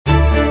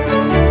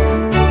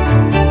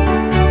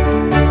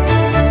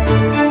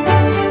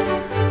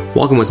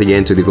Welcome once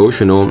again to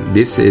Devotional.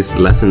 This is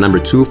lesson number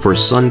 2 for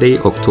Sunday,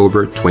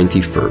 October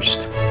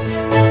 21st.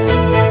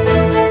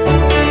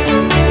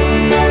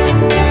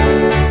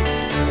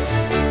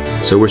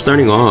 So we're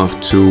starting off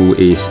to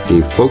a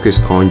focus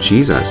on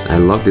Jesus. I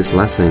love this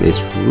lesson.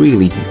 It's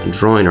really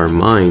drawing our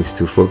minds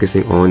to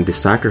focusing on the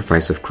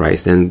sacrifice of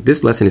Christ. And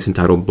this lesson is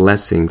entitled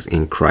Blessings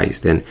in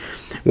Christ. And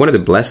one of the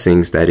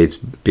blessings that is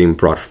being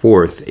brought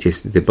forth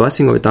is the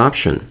blessing of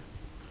adoption,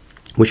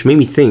 which made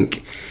me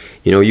think,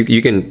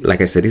 you can, like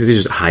I said, this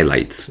is just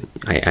highlights.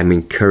 I'm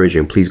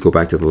encouraging, please go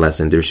back to the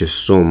lesson. There's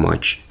just so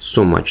much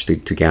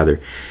to gather.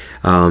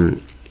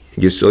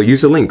 So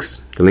use the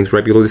links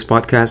right below this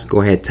podcast.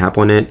 Go ahead, tap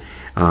on it.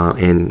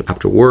 And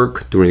after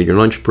work, during your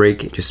lunch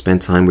break, just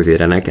spend time with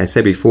it. And like I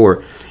said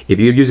before, if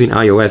you're using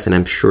iOS, and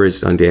I'm sure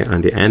it's on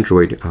the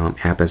Android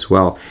app as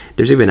well,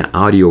 there's even an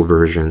audio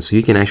version. So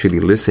you can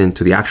actually listen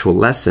to the actual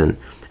lesson,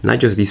 not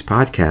just these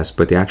podcasts,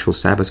 but the actual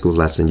Sabbath School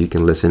lesson. You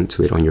can listen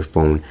to it on your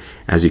phone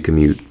as you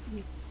commute.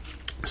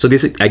 So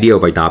this idea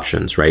of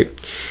adoptions, right?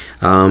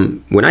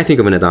 When I think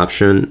of an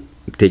adoption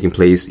taking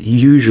place,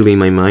 usually in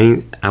my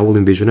mind, I will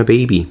envision a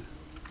baby.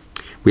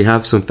 We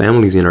have some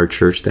families in our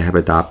church that have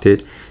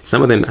adopted.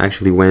 Some of them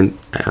actually went,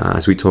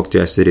 as we talked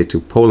yesterday, to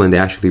Poland. They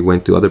actually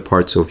went to other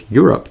parts of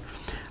Europe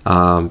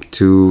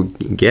to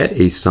get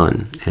a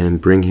son and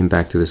bring him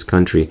back to this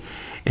country.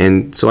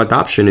 And so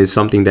adoption is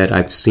something that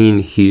I've seen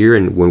here,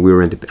 and when we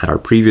were at our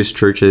previous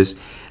churches,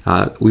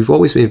 we've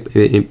always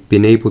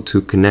been able to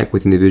connect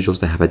with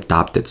individuals that have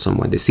adopted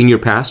someone. The senior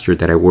pastor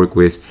that I work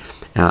with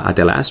at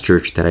the last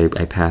church that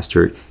I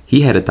pastored,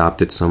 he had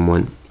adopted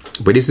someone.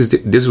 But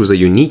this was a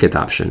unique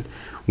adoption,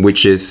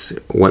 which is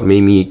what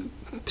made me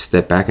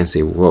step back and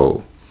say,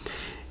 whoa.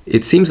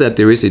 It seems that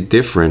there is a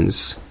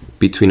difference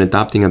between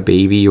adopting a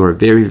baby or a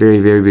very, very,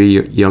 very,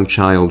 very young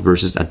child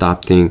versus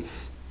adopting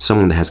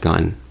someone that has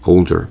gotten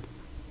older.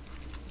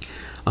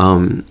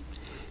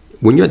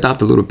 When you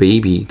adopt a little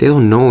baby, they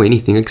don't know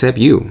anything except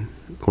you.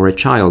 Or a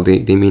child,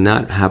 they may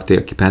not have the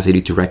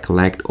capacity to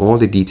recollect all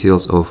the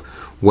details of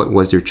what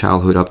was their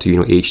childhood up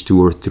to age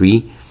 2 or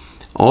 3.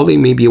 All they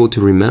may be able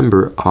to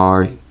remember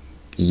are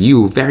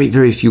you, very,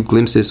 very few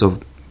glimpses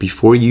of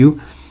before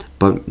you,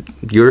 but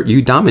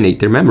you dominate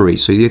their memory.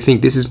 So they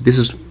think this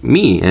is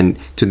me, and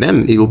to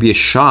them it will be a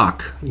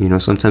shock.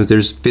 Sometimes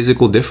there's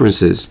physical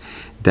differences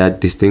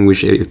that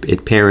distinguish a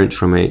parent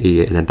from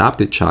an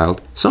adopted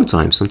child.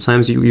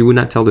 Sometimes you would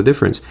not tell the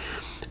difference.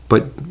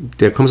 But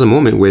there comes a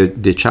moment where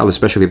the child,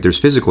 especially if there's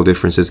physical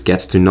differences,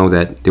 gets to know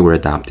that they were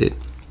adopted.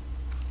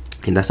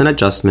 And that's an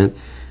adjustment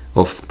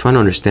of trying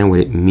to understand what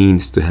it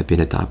means to have been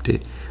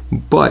adopted.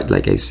 But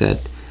like I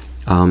said,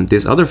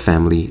 this other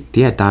family,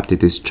 they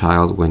adopted this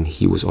child when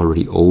he was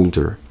already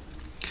older.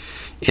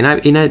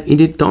 And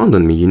it dawned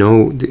on me,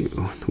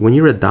 when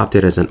you're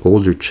adopted as an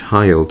older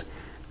child,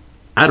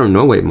 I don't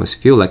know what it must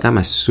feel like. I'm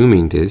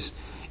assuming this.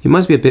 It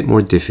must be a bit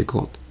more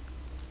difficult.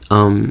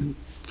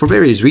 For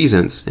various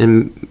reasons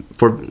and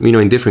for,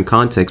 in different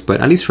contexts, but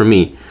at least for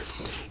me,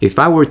 if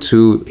I were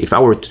to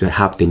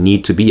have the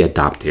need to be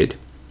adopted,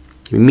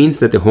 it means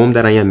that the home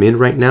that I am in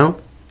right now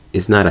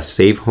is not a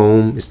safe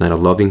home. It's not a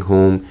loving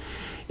home.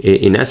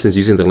 In essence,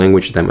 using the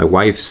language that my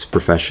wife's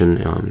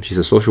profession, she's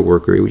a social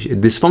worker, a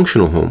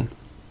dysfunctional home.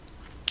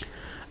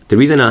 The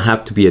reason I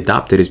have to be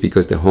adopted is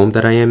because the home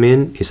that I am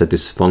in is a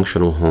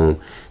dysfunctional home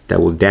that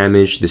will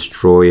damage,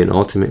 destroy, and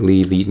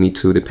ultimately lead me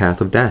to the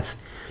path of death.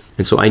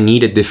 And so I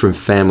need a different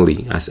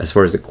family as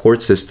far as the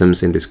court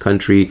systems in this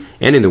country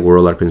and in the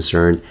world are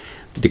concerned.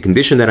 The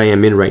condition that I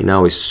am in right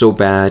now is so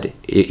bad,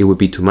 it would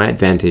be to my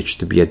advantage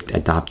to be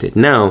adopted.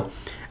 Now,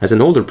 as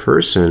an older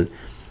person,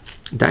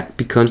 that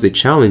becomes the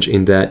challenge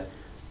in that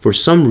for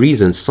some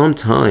reason,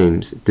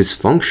 sometimes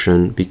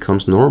dysfunction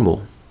becomes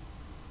normal.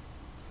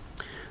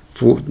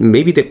 For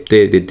maybe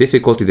the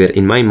difficulty that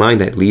in my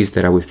mind, at least,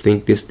 that I would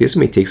think this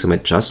may take some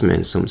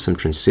adjustment, some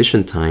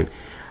transition time.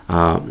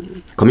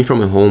 Coming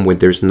from a home where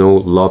there's no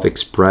love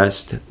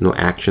expressed, no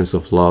actions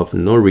of love,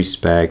 no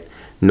respect,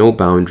 no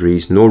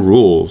boundaries, no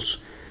rules,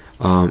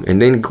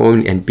 and then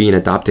going and being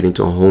adopted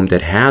into a home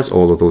that has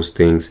all of those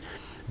things,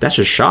 that's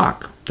a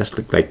shock. That's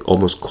like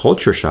almost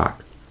culture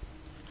shock.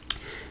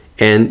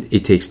 And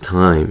it takes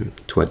time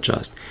to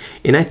adjust.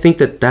 And I think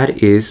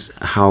that is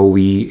how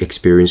we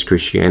experience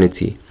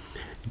Christianity.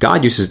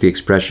 God uses the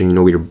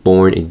expression, we are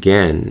born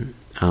again.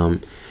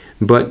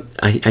 But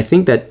I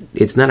think that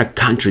it's not a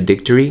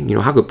contradictory.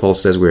 How could Paul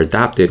says we're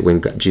adopted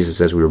when Jesus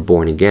says we were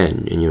born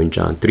again? And in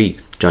John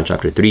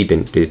chapter 3,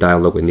 then the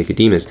dialogue with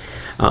Nicodemus.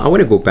 I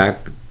want to go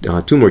back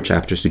 2 more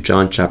chapters to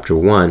John chapter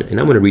 1, and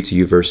I'm going to read to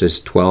you verses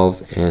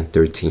 12 and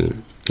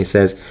 13. It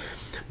says,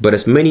 "But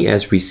as many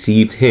as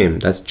received him,"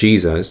 that's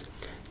Jesus,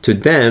 "to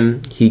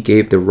them he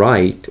gave the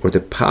right or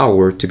the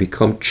power to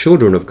become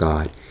children of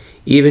God,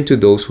 even to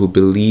those who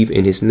believe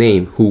in his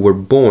name, who were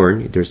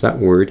born," there's that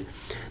word,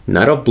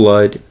 "not of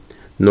blood,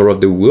 nor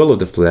of the will of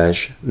the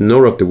flesh,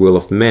 nor of the will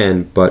of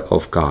man, but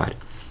of God."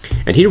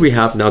 And here we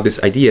have now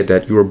this idea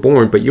that you were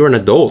born, but you're an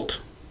adult.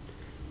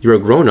 You're a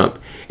grown-up,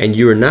 and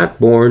you're not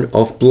born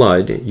of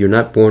blood, you're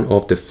not born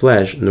of the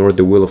flesh, nor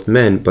the will of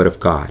men, but of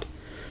God.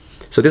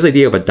 So this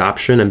idea of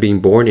adoption and being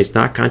born is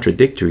not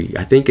contradictory.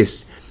 I think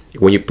it's,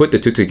 when you put the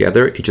two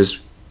together, it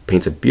just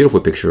paints a beautiful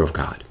picture of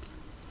God.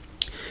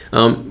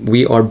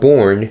 We are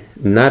born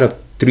not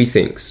of three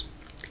things.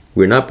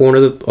 We're not born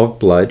of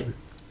blood,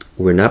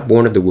 we're not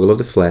born of the will of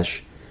the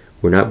flesh,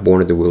 we're not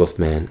born of the will of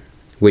man.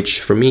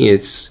 Which for me, it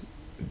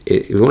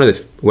was one of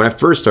the, when I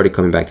first started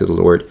coming back to the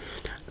Lord,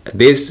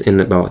 this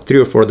and about 3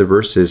 or 4 other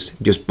verses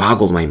just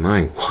boggled my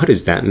mind. What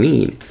does that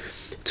mean?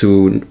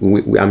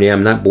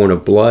 I'm not born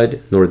of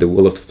blood, nor the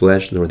will of the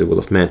flesh, nor the will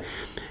of man.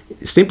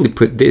 Simply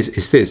put, this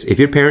is this: if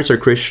your parents are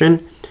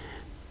Christian,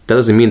 that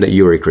doesn't mean that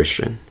you're a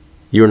Christian.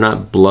 You're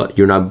not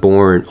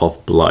born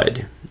of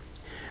blood.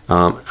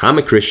 I'm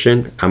a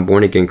Christian. I'm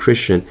born again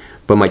Christian,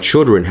 but my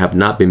children have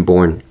not been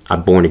born a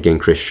born again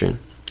Christian.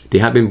 They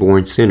have been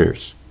born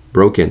sinners,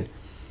 broken.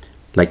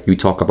 Like we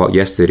talked about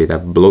yesterday,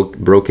 that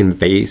broken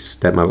vase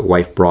that my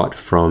wife brought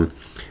from,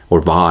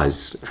 or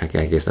vase, I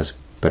guess that's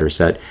better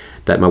said,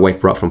 that my wife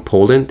brought from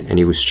Poland, and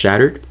it was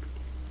shattered.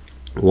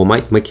 Well,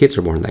 my kids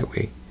are born that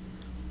way.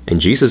 And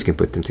Jesus can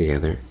put them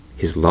together.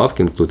 His love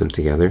can glue them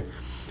together.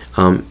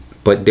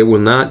 But they will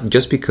not,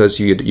 just because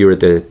you're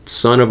the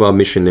son of a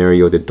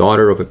missionary or the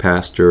daughter of a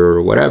pastor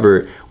or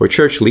whatever, or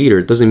church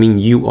leader, doesn't mean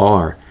you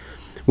are.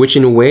 Which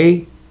in a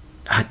way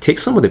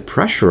takes some of the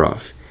pressure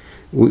off.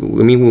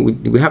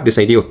 We have this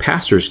idea of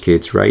pastors'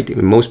 kids, right?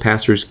 Most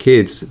pastors'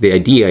 kids,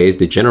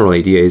 the general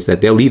idea is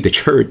that they'll leave the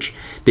church.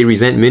 They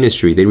resent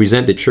ministry. They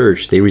resent the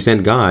church. They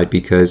resent God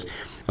because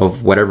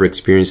of whatever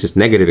experiences,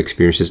 negative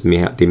experiences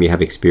they may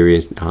have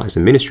experienced as a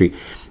ministry.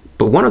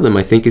 But one of them,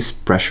 I think, is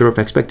pressure of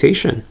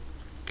expectation.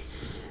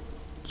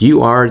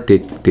 You are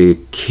the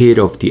kid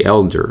of the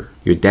elder.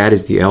 Your dad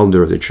is the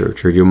elder of the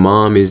church, or your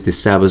mom is the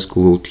Sabbath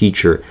school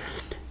teacher.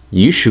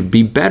 You should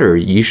be better.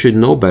 You should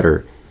know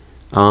better.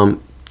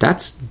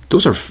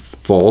 Those are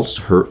false,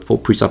 hurtful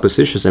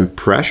presuppositions and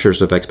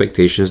pressures of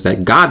expectations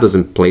that God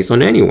doesn't place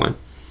on anyone.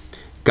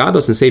 God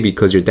doesn't say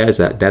because your dad's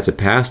a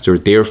pastor,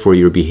 therefore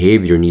your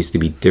behavior needs to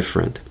be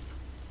different.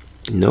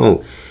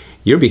 No,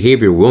 your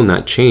behavior will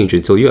not change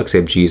until you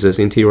accept Jesus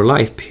into your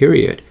life,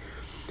 period.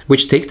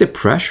 Which takes the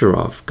pressure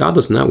off. God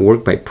does not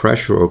work by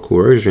pressure or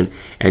coercion,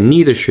 and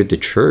neither should the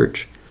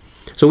church.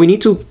 So we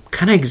need to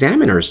kind of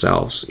examine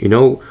ourselves.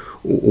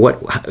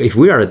 What if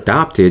we are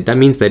adopted? That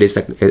means that it's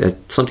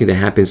something that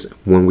happens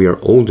when we are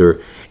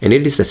older, and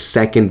it is a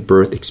second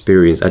birth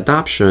experience.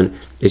 Adoption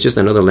is just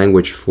another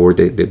language for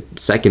the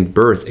second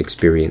birth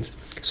experience.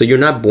 So you're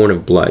not born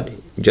of blood.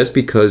 Just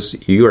because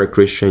you are a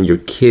Christian, your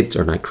kids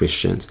are not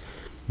Christians.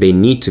 They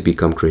need to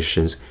become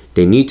Christians.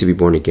 They need to be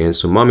born again.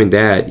 So mom and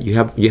dad, you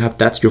have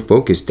that's your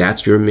focus.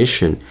 That's your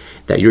mission.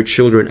 That your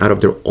children, out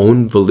of their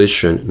own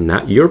volition,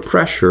 not your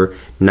pressure,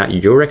 not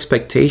your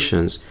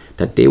expectations,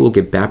 that they will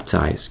get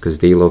baptized because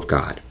they love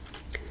God.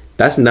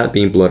 That's not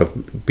being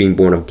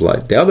born of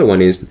blood. The other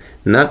one is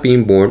not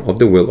being born of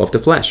the will of the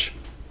flesh,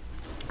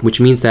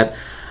 which means that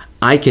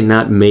I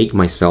cannot make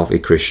myself a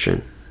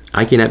Christian.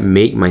 I cannot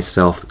make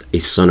myself a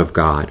son of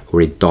God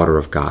or a daughter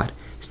of God.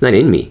 It's not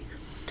in me.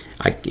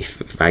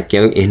 If I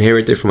can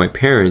inherit it from my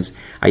parents,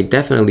 I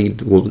definitely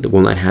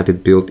will not have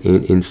it built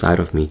inside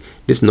of me.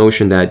 This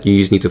notion that you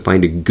just need to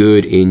find the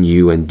good in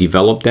you and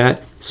develop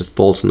that is a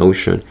false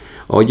notion.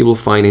 All you will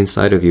find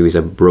inside of you is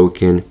a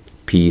broken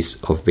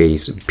piece of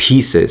vase,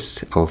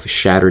 pieces of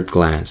shattered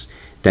glass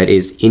that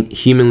is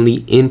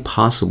humanly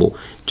impossible.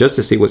 Just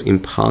as it was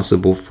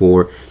impossible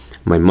for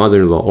my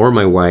mother-in-law or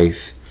my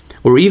wife,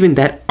 or even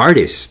that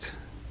artist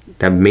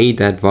that made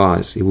that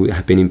vase, it would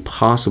have been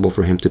impossible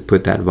for him to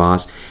put that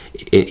vase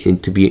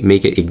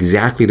make it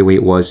exactly the way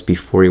it was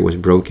before it was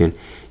broken.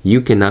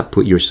 You cannot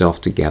put yourself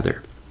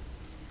together.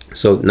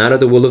 So not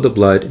of the will of the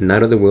blood,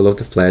 not of the will of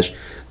the flesh,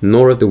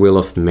 nor of the will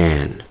of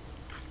man.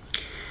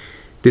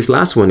 This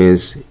last one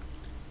is,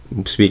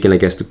 speaking I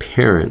guess to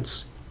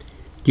parents,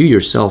 you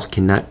yourself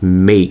cannot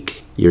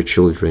make your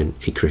children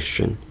a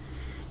Christian.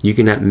 You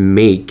cannot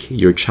make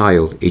your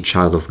child a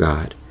child of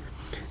God.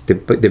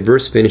 The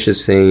verse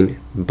finishes saying,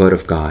 but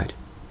of God.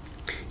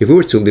 If we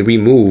were to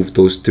remove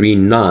those three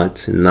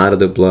not of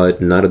the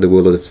blood, not of the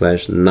will of the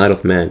flesh, not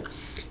of man,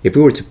 if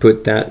we were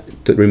to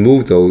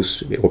remove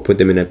those or put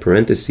them in a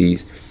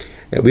parentheses,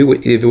 it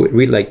would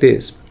read like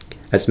this: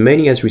 as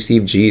many as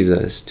received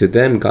Jesus, to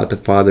them God the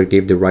Father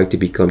gave the right to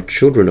become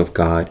children of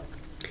God,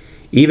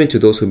 even to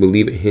those who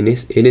believe in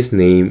his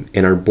name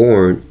and are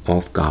born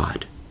of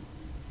God.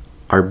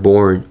 Are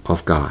born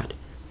of God.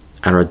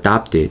 Are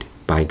adopted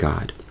by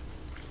God.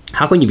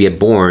 How can you be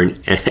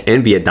born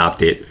and be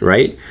adopted,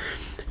 right?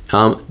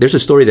 There's a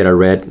story that I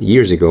read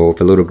years ago of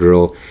a little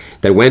girl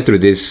that went through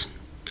this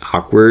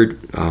awkward,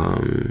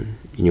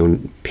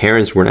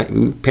 parents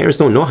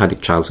don't know how the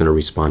child's going to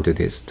respond to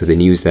this, to the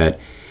news that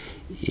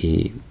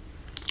you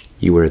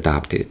were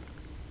adopted.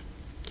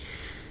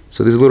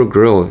 So this little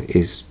girl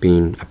is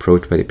being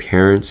approached by the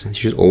parents.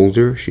 She's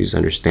older. She's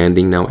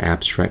understanding now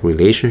abstract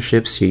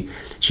relationships. She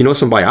knows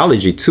some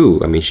biology too.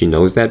 I mean, she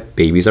knows that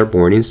babies are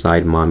born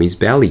inside mommy's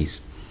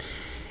bellies.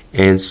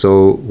 And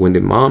so when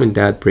the mom and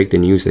dad break the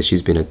news that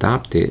she's been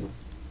adopted,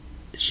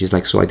 she's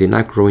like, so I did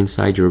not grow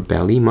inside your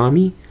belly,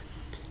 mommy?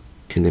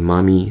 And the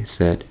mommy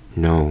said,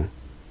 no,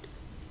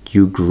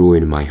 you grew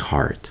in my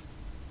heart.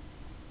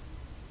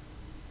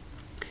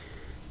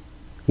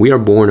 We are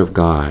born of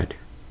God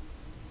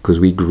because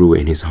we grew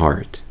in his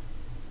heart.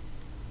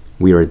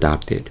 We are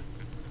adopted.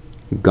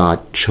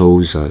 God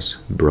chose us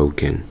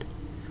broken.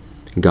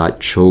 God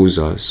chose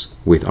us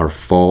with our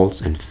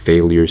faults and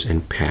failures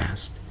and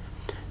past.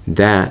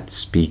 That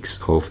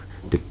speaks of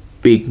the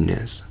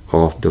bigness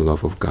of the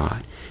love of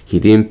God. He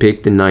didn't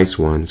pick the nice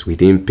ones. We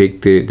didn't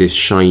pick the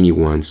shiny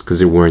ones because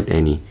there weren't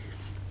any.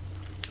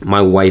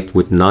 My wife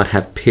would not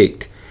have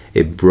picked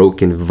a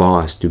broken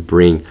vase to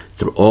bring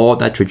through all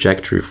that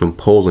trajectory from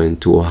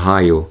Poland to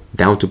Ohio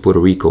down to Puerto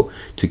Rico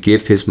to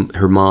give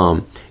her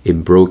mom a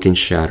broken,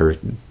 shattered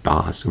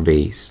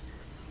vase.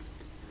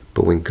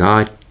 But when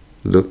God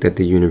looked at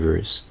the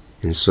universe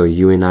and saw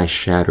you and I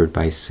shattered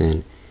by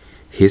sin,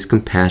 his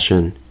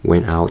compassion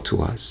went out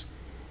to us,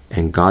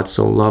 and God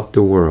so loved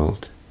the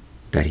world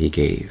that he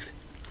gave.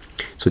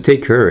 So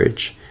take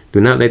courage. Do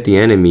not let the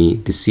enemy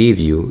deceive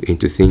you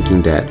into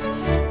thinking that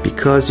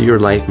because your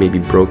life may be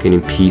broken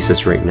in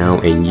pieces right now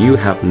and you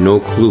have no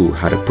clue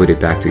how to put it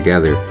back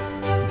together,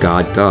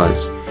 God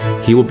does.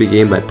 He will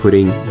begin by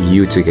putting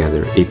you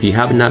together. If you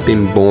have not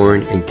been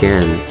born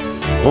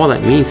again, all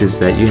that means is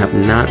that you have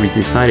not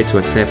decided to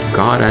accept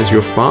God as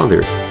your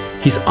Father.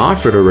 He's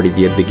offered already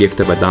the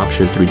gift of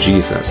adoption through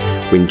Jesus.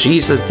 When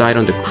Jesus died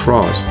on the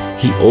cross,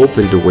 he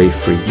opened the way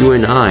for you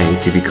and I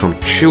to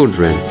become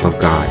children of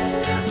God.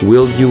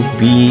 Will you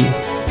be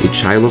a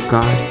child of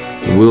God?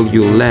 Will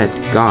you let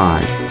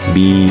God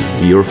be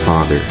your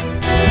Father?